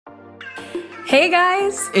Hey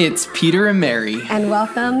guys, It's Peter and Mary and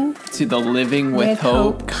welcome to the Living with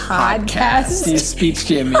Hope podcast. podcast. You speech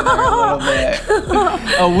jammed me there a little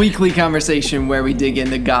bit. A weekly conversation where we dig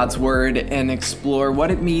into God's Word and explore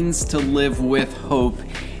what it means to live with hope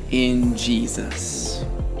in Jesus.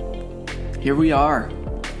 Here we are.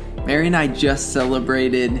 Mary and I just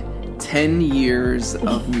celebrated 10 years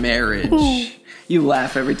of marriage. You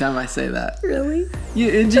laugh every time I say that. Really?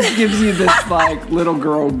 It just gives you this little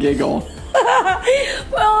girl giggle.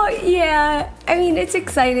 Well, yeah. I mean, it's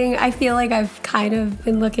exciting. I feel like I've kind of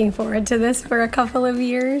been looking forward to this for a couple of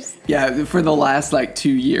years. Yeah, for the last 2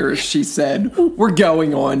 years, she said, we're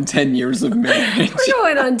going on 10 years of marriage. We're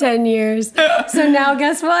going on 10 years. So now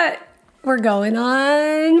guess what? We're going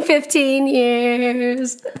on 15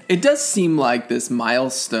 years. It does seem like this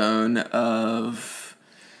milestone of,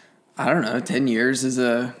 10 years is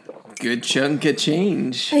a good chunk of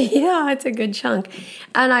change. Yeah, it's a good chunk.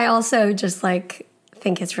 And I also just think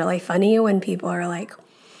it's really funny when people are like,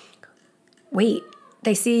 wait,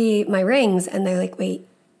 they see my rings and they're like, wait,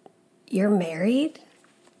 you're married?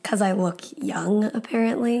 Because I look young,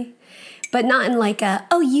 apparently. But not in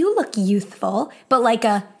oh, you look youthful, but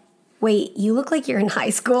wait, you look like you're in high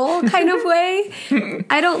school kind of way.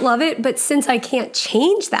 I don't love it, but since I can't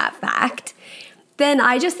change that fact, then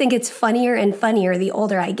I just think it's funnier and funnier the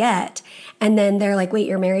older I get. And then they're like, wait,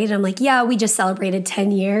 you're married? And I'm like, yeah, we just celebrated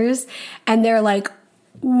 10 years. And they're like,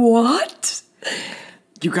 what?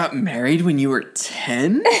 You got married when you were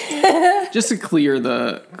 10? Just to clear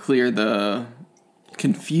the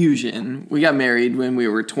confusion, we got married when we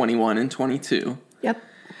were 21 and 22. Yep.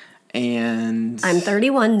 And I'm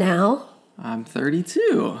 31 now. I'm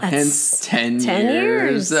 32. That's hence 10 10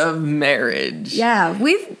 years of marriage. Yeah,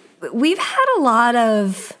 we've had a lot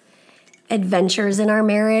of adventures in our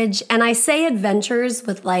marriage, and I say adventures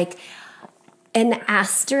with an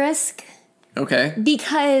asterisk. Okay.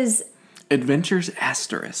 Because Adventures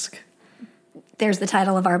asterisk. there's the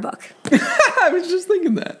title of our book. I was just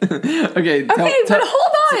thinking that. Okay. But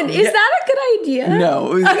hold on. Is that a good idea?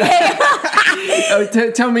 No.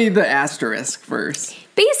 Okay. Tell me the asterisk first.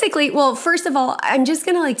 Basically, well, first of all, I'm just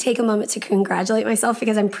going to take a moment to congratulate myself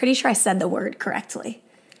because I'm pretty sure I said the word correctly.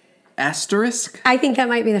 Asterisk? I think that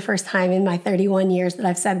might be the first time in my 31 years that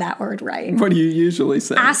I've said that word right. What do you usually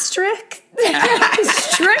say? Asterisk?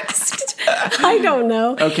 Asterisk? I don't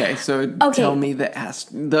know. Okay, so tell me the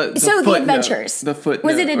footnote. The adventures. The footnote.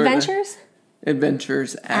 Was it adventures?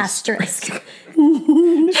 Adventures Asterisk.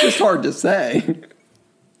 It's just hard to say.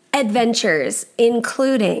 Adventures,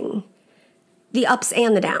 including the ups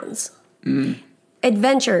and the downs.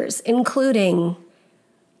 Adventures, including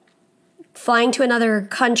flying to another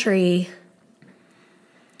country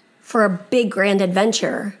for a big grand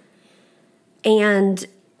adventure. And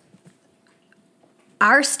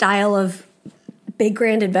our style of big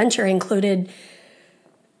grand adventure included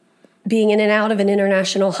being in and out of an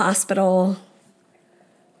international hospital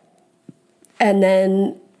and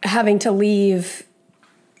then having to leave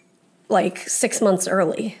 6 months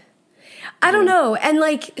early. I don't know. And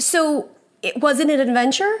so it wasn't an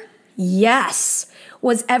adventure? Yes.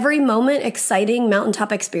 Was every moment exciting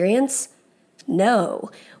mountaintop experience? No.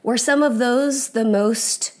 Were some of those the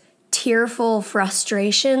most tearful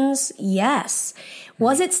frustrations? Yes.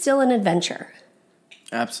 Was it still an adventure?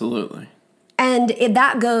 Absolutely. And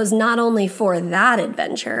that goes not only for that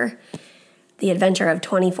adventure, the adventure of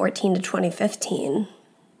 2014 to 2015,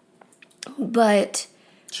 but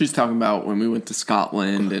She's talking about when we went to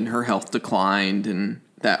Scotland and her health declined and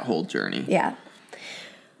that whole journey. yeah.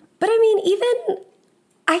 But I mean, even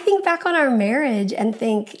I think back on our marriage and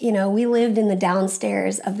think, we lived in the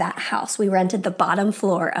downstairs of that house. We rented the bottom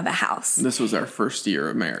floor of a house. This was our first year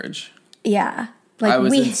of marriage. Yeah. I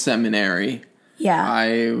was in seminary. Yeah.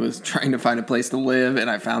 I was trying to find a place to live,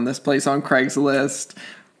 and I found this place on Craigslist.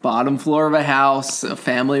 Bottom floor of a house, a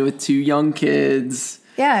family with 2 young kids.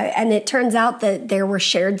 Yeah, and it turns out that there were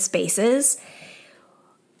shared spaces.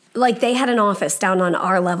 They had an office down on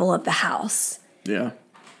our level of the house. Yeah.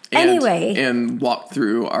 Anyway. And walked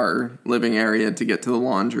through our living area to get to the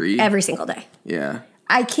laundry. Every single day. Yeah.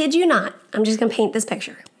 I kid you not. I'm just going to paint this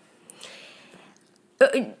picture.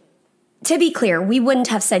 To be clear, we wouldn't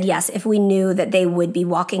have said yes if we knew that they would be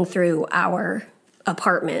walking through our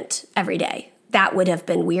apartment every day. That would have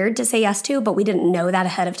been weird to say yes to, but we didn't know that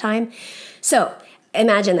ahead of time. So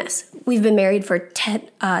imagine this. We've been married for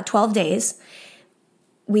 12 days.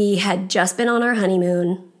 We had just been on our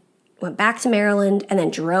honeymoon, went back to Maryland, and then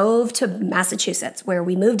drove to Massachusetts, where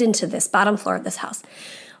we moved into this bottom floor of this house.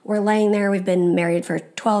 We're laying there. We've been married for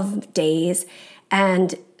 12 days.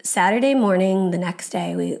 And Saturday morning, the next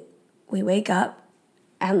day, we wake up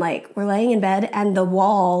and like we're laying in bed, and the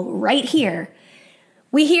wall right here,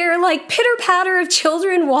 we hear like pitter patter of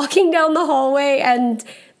children walking down the hallway and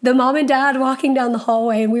the mom and dad walking down the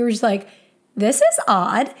hallway. And we were just like, this is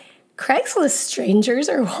odd. Craigslist strangers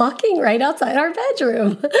are walking right outside our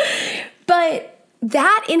bedroom. But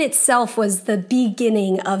that in itself was the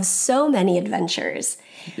beginning of so many adventures.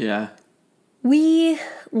 Yeah. We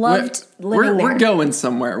loved living there. We're going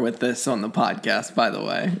somewhere with this on the podcast, by the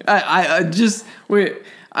way.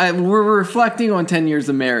 We're reflecting on 10 years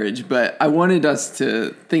of marriage, but I wanted us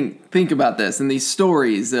to think about this and these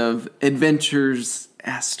stories of adventures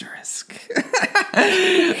asterisk.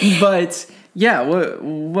 But yeah,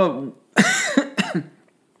 what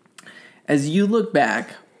as you look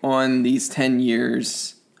back on these 10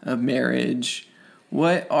 years of marriage,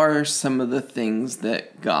 what are some of the things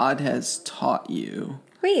that God has taught you?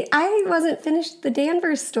 Wait, I wasn't finished the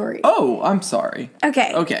Danvers story. Oh, I'm sorry.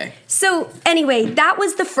 Okay. So anyway, that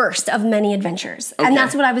was the first of many adventures. Okay. And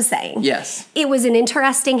that's what I was saying. Yes. It was an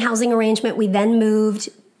interesting housing arrangement. We then moved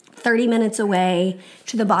 30 minutes away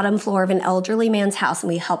to the bottom floor of an elderly man's house, and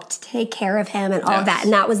we helped take care of him and all of that.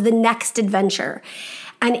 And that was the next adventure.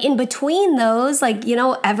 And in between those, like, you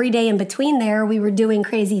know, every day in between there, we were doing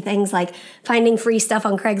crazy things like finding free stuff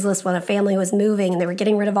on Craigslist when a family was moving and they were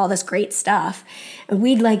getting rid of all this great stuff. And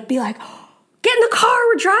we'd like be like, get in the car,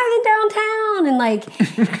 we're driving downtown. And like,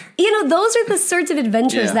 you know, those are the sorts of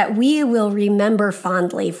adventures that we will remember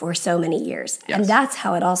fondly for so many years. Yes. And that's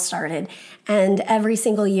how it all started. And every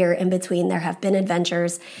single year in between, there have been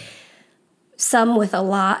adventures, some with a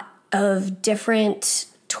lot of different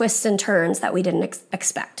twists and turns that we didn't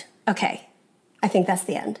expect. Okay, I think that's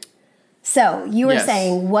the end. So you were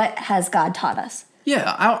saying, what has God taught us?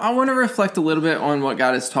 Yeah, I want to reflect a little bit on what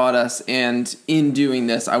God has taught us. And in doing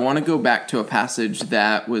this, I want to go back to a passage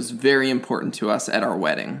that was very important to us at our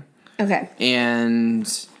wedding. Okay.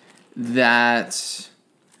 And that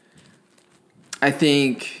I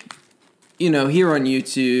think, you know, here on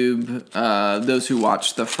YouTube, those who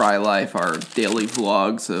watch the Frey Life, our daily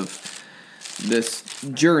vlogs of this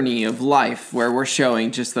journey of life where we're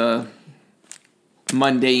showing just the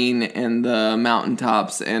mundane and the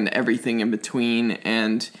mountaintops and everything in between.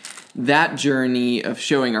 And that journey of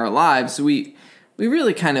showing our lives, we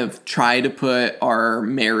really kind of try to put our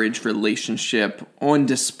marriage relationship on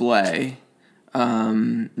display,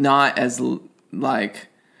 not as like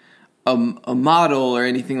a model or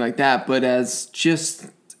anything like that, but as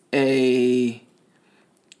just I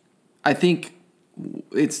think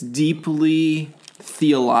it's deeply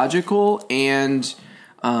theological, and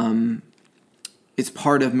it's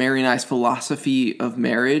part of Mary and I's philosophy of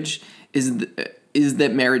marriage is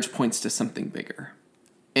that marriage points to something bigger,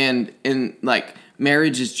 and like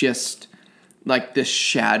marriage is just like the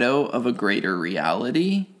shadow of a greater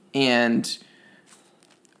reality. And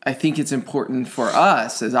I think it's important for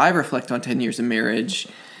us, as I reflect on 10 years of marriage,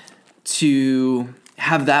 to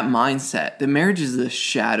have that mindset that marriage is the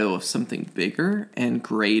shadow of something bigger and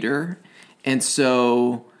greater. And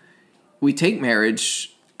so we take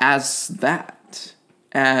marriage as that,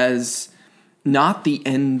 as not the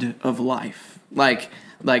end of life, like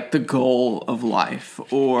the goal of life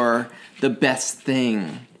or the best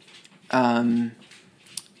thing. But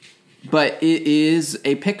it is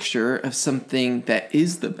a picture of something that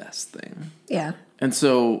is the best thing. Yeah. And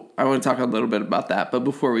so I want to talk a little bit about that. But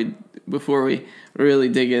before we really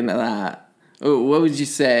dig into that, what would you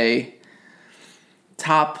say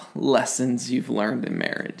top lessons you've learned in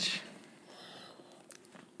marriage?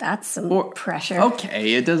 That's some pressure.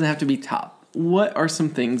 Okay, it doesn't have to be top. What are some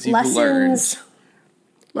things you've learned?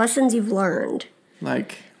 Lessons you've learned.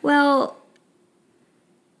 Like? Well,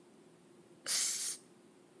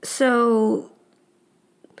 so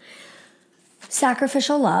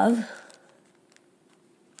sacrificial love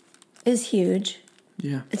is huge.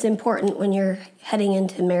 Yeah. It's important when you're heading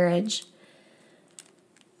into marriage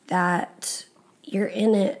that you're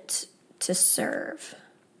in it to serve.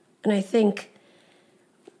 And I think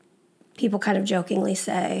people kind of jokingly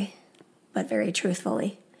say, but very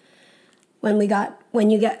truthfully, when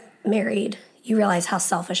you get married, you realize how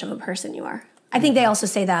selfish of a person you are. I think they also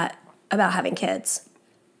say that about having kids.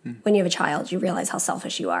 When you have a child, you realize how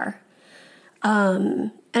selfish you are.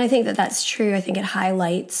 And I think that that's true. I think it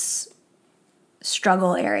highlights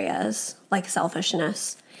struggle areas like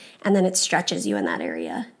selfishness, and then it stretches you in that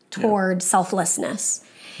area toward selflessness.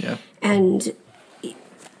 Yeah. And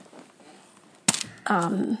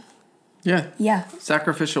yeah.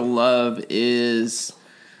 Sacrificial love is...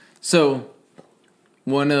 So,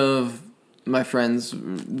 one of my friends,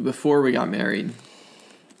 before we got married,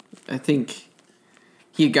 I think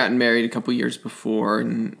he had gotten married a couple years before,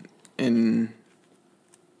 and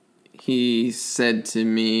he said to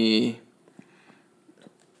me,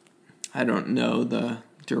 I don't know the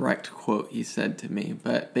direct quote he said to me,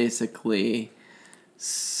 but basically,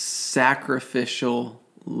 sacrificial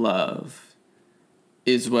love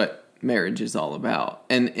is what marriage is all about.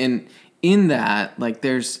 And in that, like,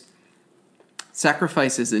 there's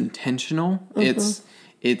sacrifice is intentional.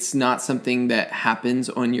 It's not something that happens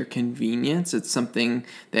on your convenience. It's something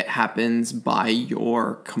that happens by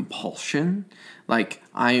your compulsion. Like,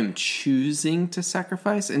 I am choosing to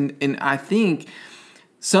sacrifice. And I think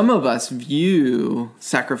some of us view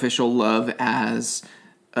sacrificial love as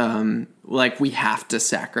like we have to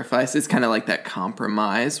sacrifice. It's kind of like that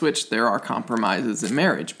compromise, which there are compromises in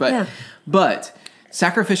marriage. But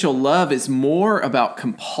sacrificial love is more about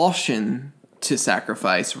compulsion to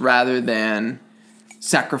sacrifice rather than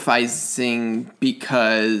sacrificing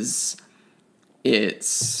because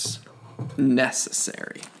it's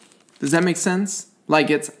necessary. Does that make sense? Like,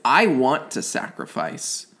 I want to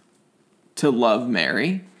sacrifice to love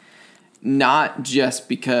Mary, not just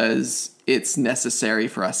because it's necessary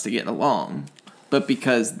for us to get along, but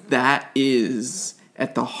because that is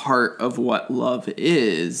at the heart of what love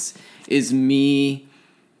is me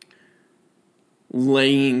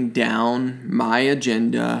laying down my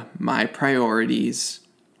agenda, my priorities,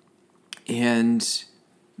 and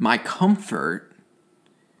my comfort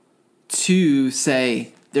to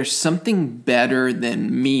say there's something better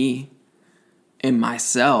than me and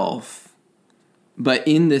myself, but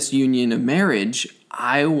in this union of marriage,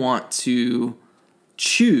 I want to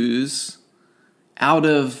choose out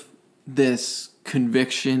of this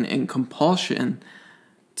conviction and compulsion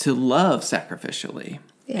to love sacrificially.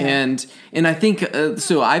 Yeah. And I think,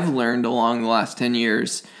 so I've learned along the last 10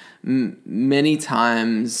 years many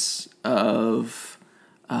times of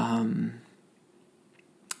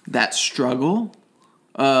that struggle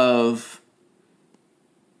of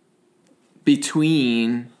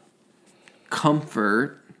between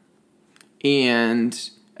comfort and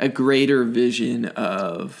a greater vision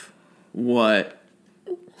of what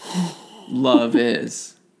love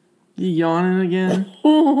is. You yawning again?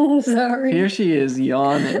 Sorry. Here she is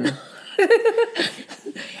yawning.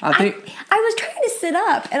 I was trying to sit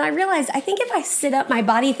up, and I realized I think if I sit up, my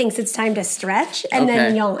body thinks it's time to stretch and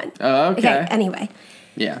then yawn. Oh, okay. Anyway.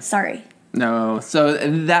 Yeah. Sorry. No. So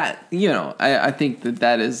that, I think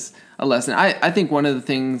that is a lesson. I think one of the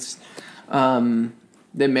things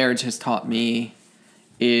that marriage has taught me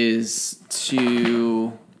is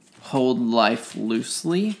to hold life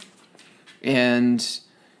loosely. And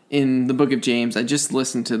in the book of James, I just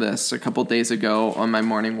listened to this a couple days ago on my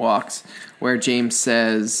morning walks, where James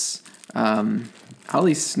says,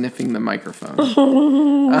 Ollie's sniffing the microphone.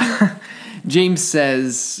 James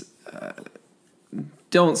says,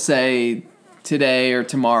 don't say today or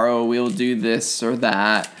tomorrow we'll do this or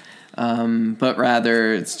that, but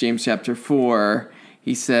rather, it's James chapter 4,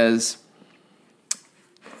 he says,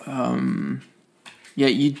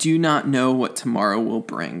 yet you do not know what tomorrow will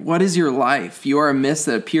bring. What is your life? You are a mist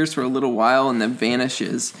that appears for a little while and then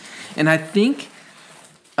vanishes. And I think...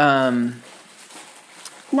 not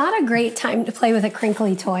a great time to play with a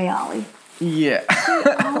crinkly toy, Ollie. Yeah.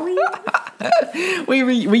 Ollie?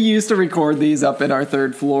 We used to record these up in our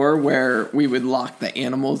third floor where we would lock the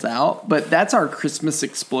animals out, but that's our Christmas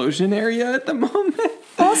explosion area at the moment.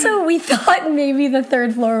 Also, we thought maybe the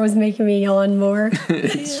third floor was making me yawn more.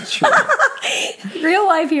 It's true. Real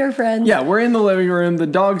life here, friends. Yeah, we're in the living room. The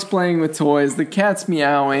dog's playing with toys. The cat's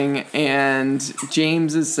meowing. And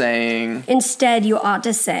James is saying... Instead, you ought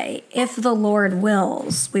to say, if the Lord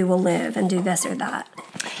wills, we will live and do this or that.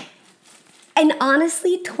 And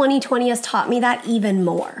honestly, 2020 has taught me that even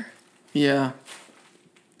more. Yeah.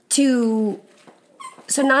 So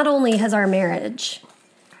not only has our marriage...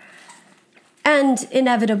 and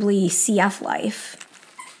inevitably CF life.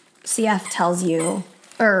 CF tells you,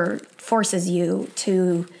 or forces you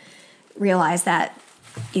to realize that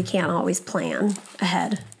you can't always plan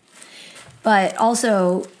ahead. But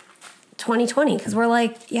also 2020, because we're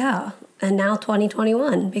like, yeah. And now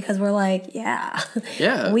 2021, because we're like, yeah.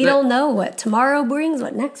 Yeah. We don't know what tomorrow brings,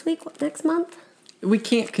 what next week, what next month. We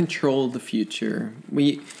can't control the future.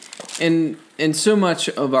 And so much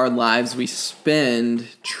of our lives we spend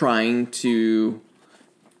trying to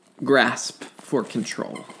grasp for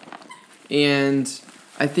control. And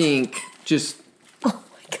I think just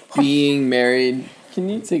being married... Can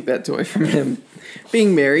you take that toy from him?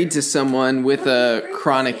 Being married to someone with a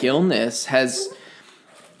chronic illness has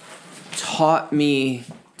taught me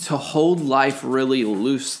to hold life really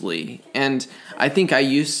loosely. And I think I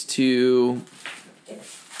used to...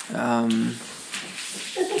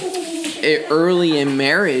 early in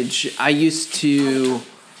marriage, I used to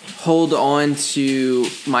hold on to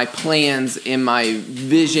my plans and my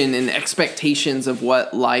vision and expectations of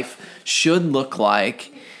what life should look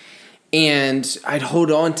like. And I'd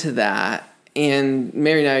hold on to that. And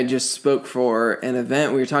Mary and I just spoke for an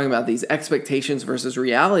event. We were talking about these expectations versus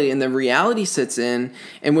reality, and the reality sits in.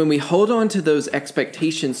 And when we hold on to those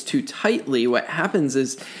expectations too tightly, what happens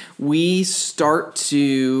is we start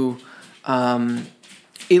to,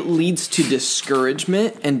 it leads to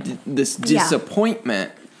discouragement and this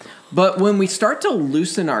disappointment. But when we start to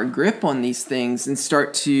loosen our grip on these things and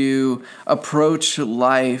start to approach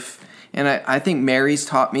life, and I think Mary's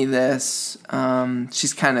taught me this,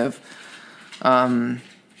 she's kind of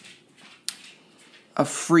a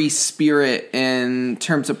free spirit in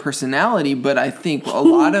terms of personality, but I think a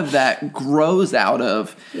lot of that grows out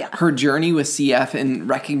of her journey with CF and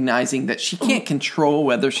recognizing that she can't control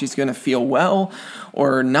whether she's going to feel well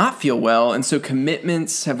or not feel well. And so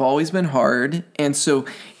commitments have always been hard. And so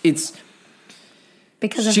it's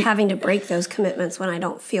because of having to break those commitments when I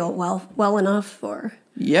don't feel well enough, or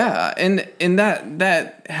and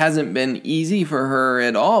that hasn't been easy for her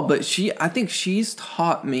at all. But I think she's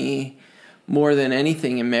taught me more than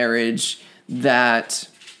anything in marriage that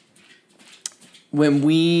when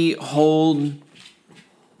we hold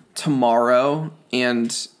tomorrow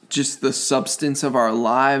and just the substance of our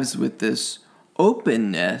lives with this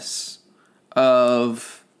openness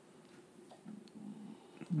of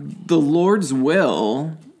the Lord's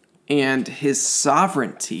will and his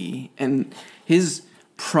sovereignty and his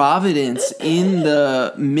providence in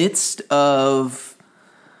the midst of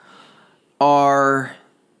our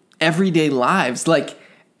everyday lives, like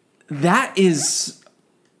that is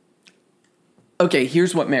okay.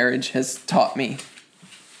 Here's what marriage has taught me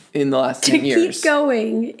in the last 10 years. To keep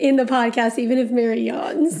going in the podcast, even if Mary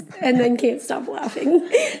yawns and then can't stop laughing.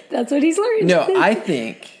 That's what he's learned. No, I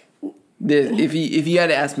think that if you had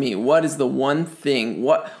to ask me, what is the one thing,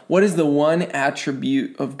 what is the one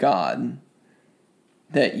attribute of God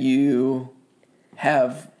that you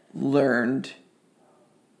have learned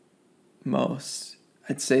most?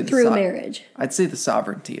 I'd say through marriage. I'd say the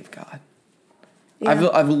sovereignty of God. Yeah.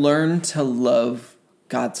 I've learned to love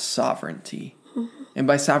God's sovereignty. Mm-hmm. And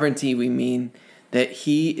by sovereignty, we mean that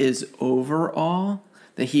he is over all,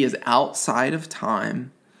 that he is outside of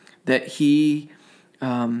time, that he,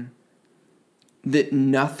 that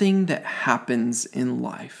nothing that happens in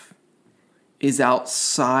life is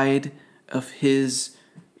outside of his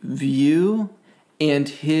view and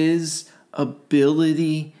his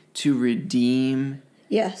ability to redeem.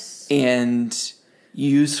 Yes. And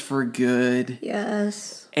use for good.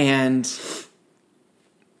 Yes. And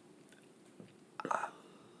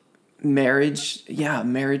marriage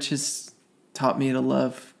has taught me to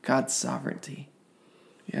love God's sovereignty.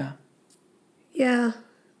 Yeah. Yeah.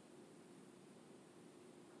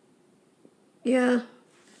 Yeah.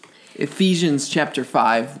 Ephesians chapter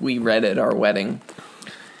 5, we read at our wedding.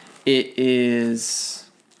 It is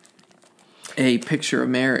a picture of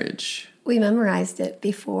marriage. We memorized it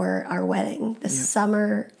before our wedding this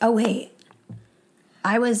summer. Oh, wait.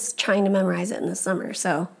 I was trying to memorize it in the summer,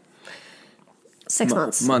 so 6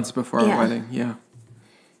 months. Months before our wedding, yeah.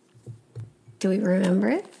 Do we remember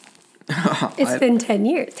it? It's been 10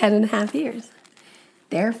 years, 10 and a half years.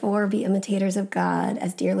 Therefore, be imitators of God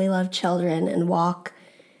as dearly loved children and walk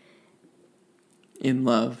in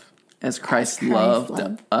love as Christ loved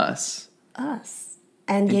us.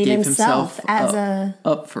 And gave himself as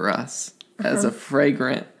up for us as a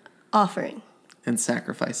fragrant offering and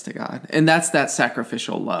sacrifice to God. And that's that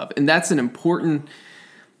sacrificial love. And that's an important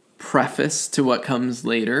preface to what comes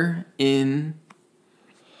later in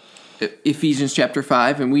Ephesians chapter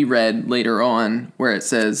 5. And we read later on where it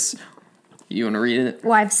says, you want to read it?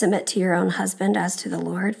 Wives, submit to your own husband as to the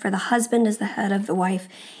Lord, for the husband is the head of the wife,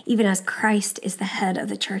 even as Christ is the head of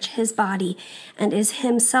the church, his body, and is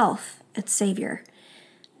himself its Savior.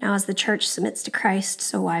 Now as the church submits to Christ,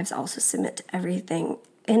 so wives also submit to everything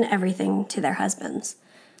to their husbands.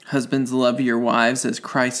 Husbands, love your wives as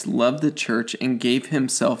Christ loved the church and gave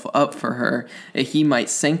himself up for her, that he might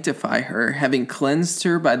sanctify her, having cleansed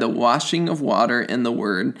her by the washing of water and the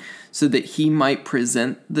word, so that he might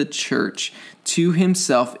present the church to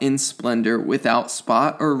himself in splendor, without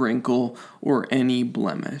spot or wrinkle or any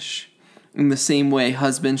blemish. In the same way,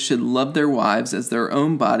 husbands should love their wives as their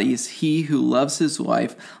own bodies. He who loves his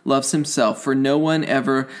wife loves himself, for no one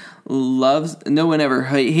ever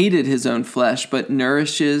hated his own flesh, but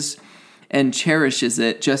nourishes and cherishes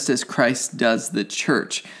it, just as Christ does the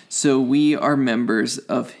church. So we are members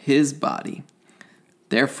of his body.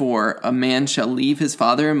 Therefore, a man shall leave his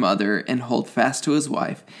father and mother and hold fast to his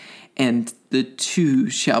wife, and the two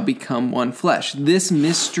shall become one flesh. This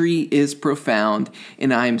mystery is profound,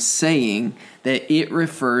 and I'm saying that it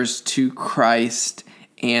refers to Christ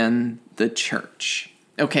and the church.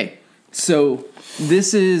 Okay, so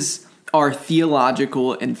this is our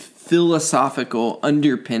theological and philosophical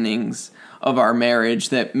underpinnings of our marriage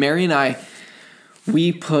that Mary and I,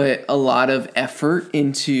 we put a lot of effort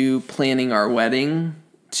into planning our wedding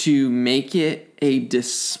to make it a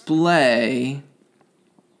display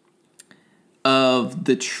of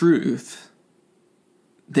the truth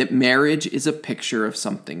that marriage is a picture of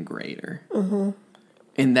something greater. Mm-hmm.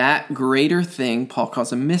 And that greater thing Paul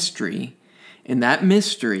calls a mystery. And that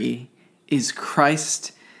mystery is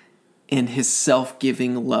Christ and his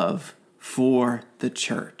self-giving love for the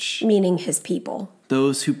church. Meaning his people.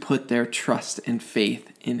 Those who put their trust and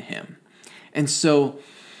faith in him. And so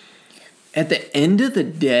at the end of the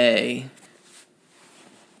day,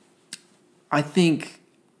 I think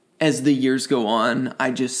as the years go on,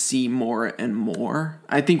 I just see more and more.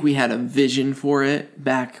 I think we had a vision for it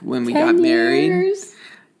back when we got married. Years.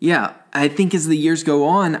 Yeah, I think as the years go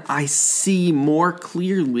on, I see more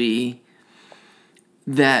clearly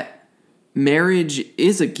that marriage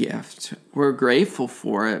is a gift. We're grateful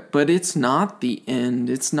for it, but it's not the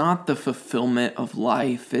end. It's not the fulfillment of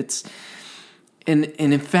life. And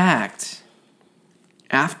in fact,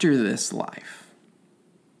 after this life,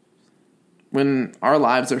 when our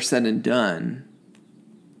lives are said and done,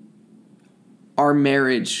 our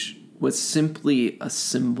marriage was simply a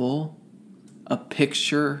symbol, a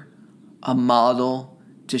picture, a model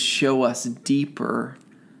to show us deeper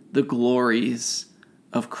the glories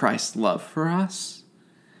of Christ's love for us.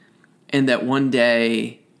 And that one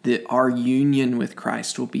day that our union with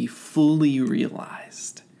Christ will be fully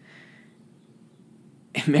realized.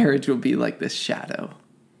 And marriage will be like this shadow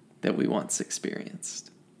that we once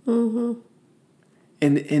experienced. Mm-hmm.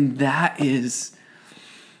 And that is,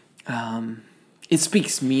 it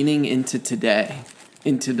speaks meaning into today,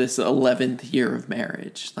 into this 11th year of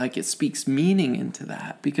marriage. Like, it speaks meaning into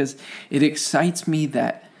that because it excites me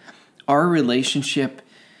that our relationship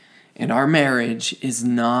and our marriage is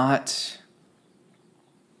not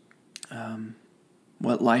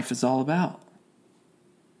what life is all about.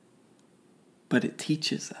 But it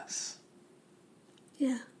teaches us.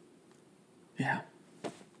 Yeah. Yeah.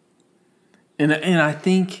 And I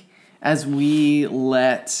think as we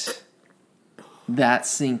let that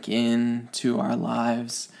sink into our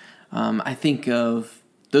lives, I think of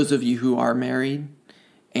those of you who are married,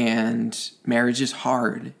 and marriage is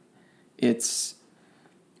hard. It's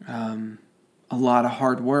a lot of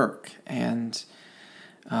hard work, and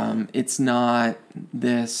it's not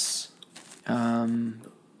this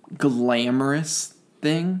glamorous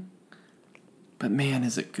thing, but man,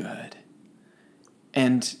 is it good.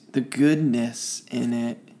 And the goodness in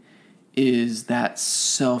it is that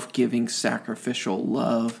self-giving, sacrificial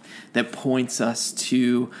love that points us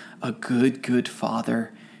to a good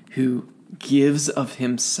Father who gives of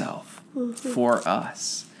himself for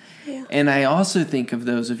us. Yeah. And I also think of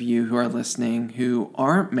those of you who are listening who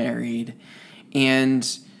aren't married, and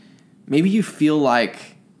maybe you feel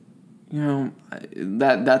like,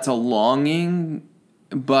 that's a longing,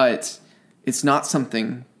 but it's not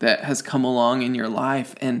something that has come along in your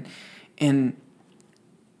life. And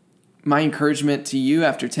my encouragement to you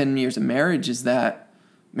after 10 years of marriage is that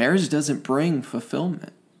marriage doesn't bring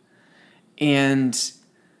fulfillment. And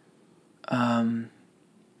God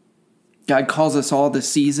calls us all to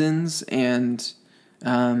seasons and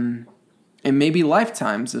maybe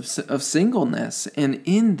lifetimes of singleness. And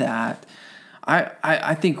in that,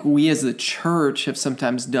 I think we as the church have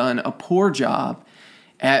sometimes done a poor job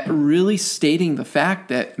at really stating the fact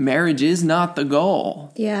that marriage is not the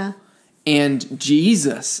goal. Yeah. And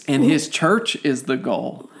Jesus and his church is the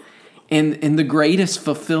goal. And the greatest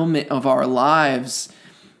fulfillment of our lives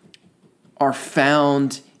are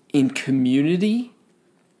found in community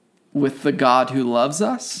with the God who loves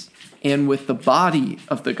us and with the body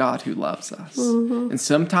of the God who loves us. Mm-hmm. And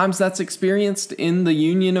sometimes that's experienced in the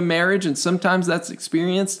union of marriage, and sometimes that's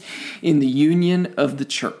experienced in the union of the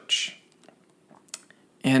church.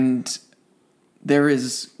 And there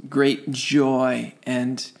is great joy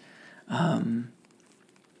and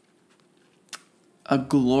a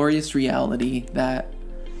glorious reality that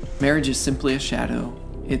marriage is simply a shadow.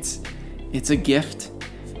 It's a gift.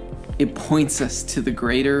 It points us to the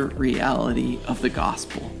greater reality of the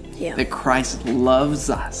gospel. Yeah. That Christ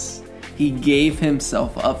loves us. He gave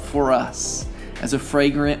himself up for us as a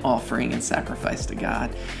fragrant offering and sacrifice to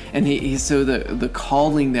God. And so the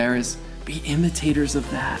calling there is, be imitators of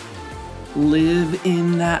that. Live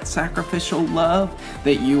in that sacrificial love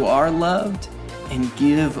that you are loved, and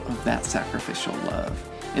give of that sacrificial love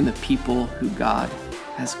in the people who God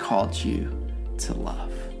has called you to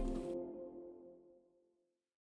love.